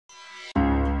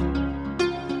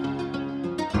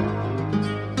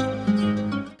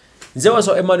nze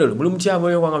waso Emmanuel muli mutya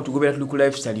mwe kwanga tugobera tuli ku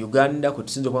lifestyle Uganda ko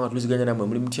tusinzo kwanga tuliziganya namwe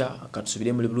muli mutya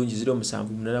katusubire muri bulungi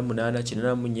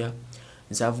 0788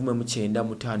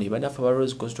 9 banafa ba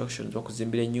Rose Constructions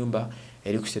bakuzimbira ennyumba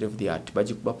eri ku state of the art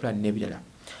bagikuba plan nebirala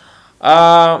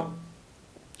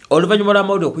oluvanyuma lwa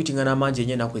mawulire okwitingana amangi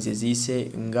enye nakweze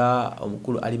ziise nga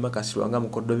omukulu alima kasirwa nga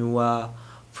mukoddomi wa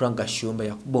Sheilah Gashumba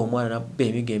yakuba omwana nabba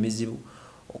emiga emizibu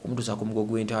okumutuusa ku mugo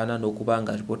gw'entaana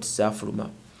n'okubanga report zaafuluma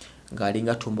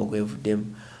ng'alinga tumbo gwevuddemu.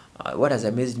 What has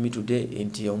amazed me today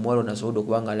nti omuwala ono asobodde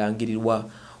okuba nga alangirirwa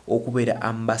okubeera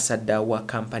ambassador wa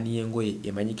kampani y'engoye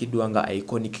emanyikiddwa nga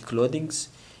Iconic Clothings.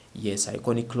 Yes,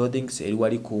 Iconic Clothings eri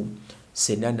wali ku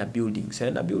Senana Building.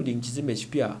 Senana Building kizimbe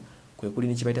ekipya kwe kuli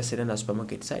ne kibayita Senana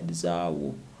Supermarket side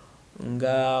zaawo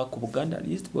nga ku Buganda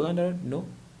Road no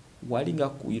wali nga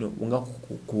ku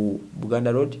ku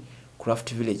Buganda Road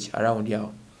Craft Village around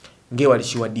yao nge wali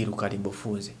shiwadiru kalimbo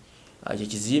funze aje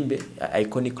kizimbe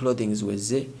Iconic Clothings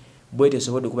weze bwete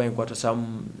sobode kuba inkwata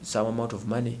some amount of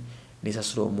money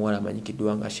nesasula omuwala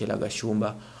amanyikiddwa nga Sheilah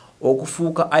Gashumba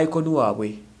okufuuka icon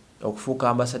waabwe okufuuka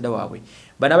ambassador waabwe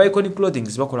bana ba Iconic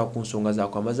Clothings bakola ku nsonga za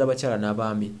kwamaza abakyala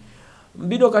n'abaami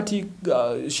mbino kati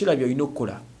Sheilah byo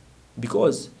inokola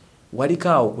because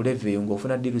walikaawo ku level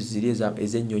ng'ofuna deals ziriza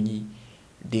ez'ennyonyi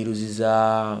deals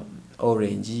za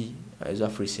orange za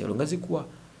free sale nga zikuwa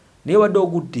naye wadde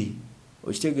ogudde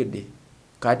okitegedde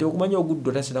kati okumanya ogudde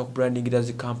otasina ku branding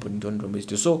zi company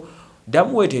ntondo so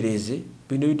damuwetereze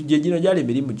bino gino gyali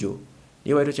emirimu gyo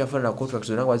naye waito kyafana na contracts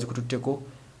zonna wazikututteko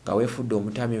nga weefudde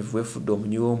omutamivu weefudde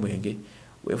omunywi w'omwenge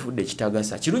weefudde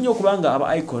ekitagasa kirungi okubanga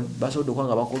aba icon basobodde okuba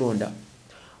nga bakulonda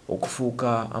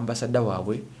okufuuka ambassador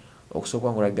waabwe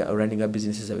okusooka nga running a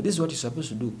business zaabwe. This is what you supposed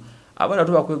to do. Abana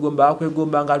tu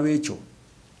bakwegomba nga lwekyo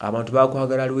abantu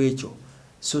bakwagala lwekyo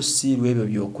so si lwebyo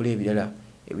byokula ebirala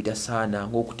ebitasaana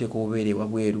ng'okuteeka obubeere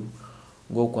wabweru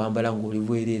ng'okwambala ng'oli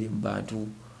bwereere mu bantu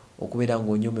okubeera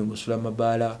ng'onyome ng'osula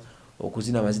mabaala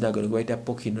okuzina amazina gano gebayita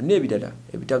pokino n'ebirala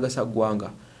ebitagasa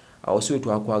ggwanga awo si we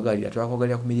twakwagalira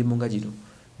ku mirimu nga gino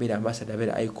beera ambassador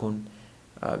beera icon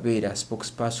beera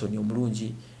spokesperson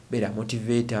omulungi beera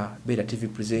motivator beera TV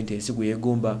presenter ensi gwe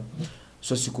yeegomba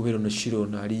so si kubeera ono Sheilah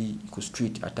ono ali ku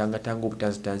street atangatanga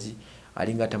obutanzitanzi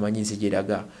alinga atamanyi nsi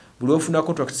gyeraga buli ofuna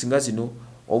contracts nga zino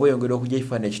oba yongera okujja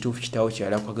ekifaananyi ekituufu kitaawo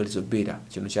kyala kwagaliza obbeera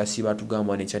kino kyasiiba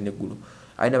atugamba ne kyanneggulu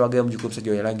alina bagaya mu giko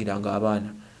omusajja yalangiranga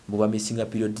abaana muba misinga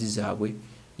periods zaabwe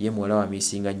ye muwala wa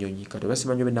misinga nnyonyi kati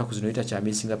obasimanyi ennaku zino yita kya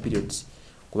misinga periods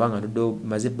kubanga ndoddo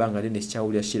maze ebbanga ddene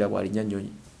sikyawulira Sheilah bw'alinnya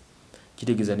nnyonyi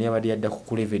kitegeeza naye abadde yadda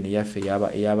ku leven eyaffe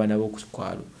ey'abaana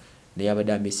b'okukwalo naye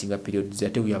abadde amisinga periods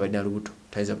ate we abadde alubuto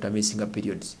tayinza butamisinga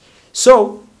periods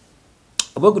so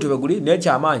obwegutyo bweguli naye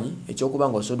kyamaanyi ekyokuba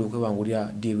nga osobola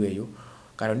okwewangulira diiru eyo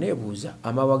kano neebuuza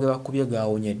amabwa ge bakubye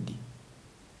gaawonye ddi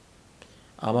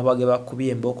amabwa ge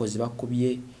bakubye embooko ze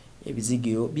bakubye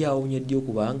ebizigiro byawonye ddi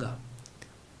okubanga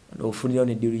ofunirawo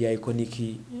ne diiru ya Iconic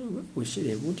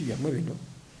Sheilah ebuntu byammwe bino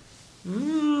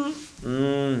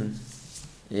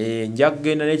nja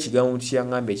kugenda n'ekigambo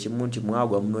kyaŋŋamba ekimu nti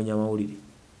mwagwa munoonya mawulire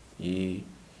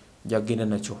nja kugenda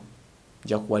nakyo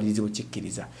nja kuwaliriza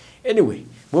bukikkiriza anyway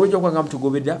bw'obujja okuba nga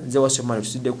mutugoberera nze wasomano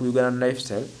tusudde ku Uganda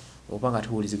Lifestyle oba nga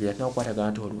tuwuliziganya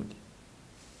tunakukwatagana toludde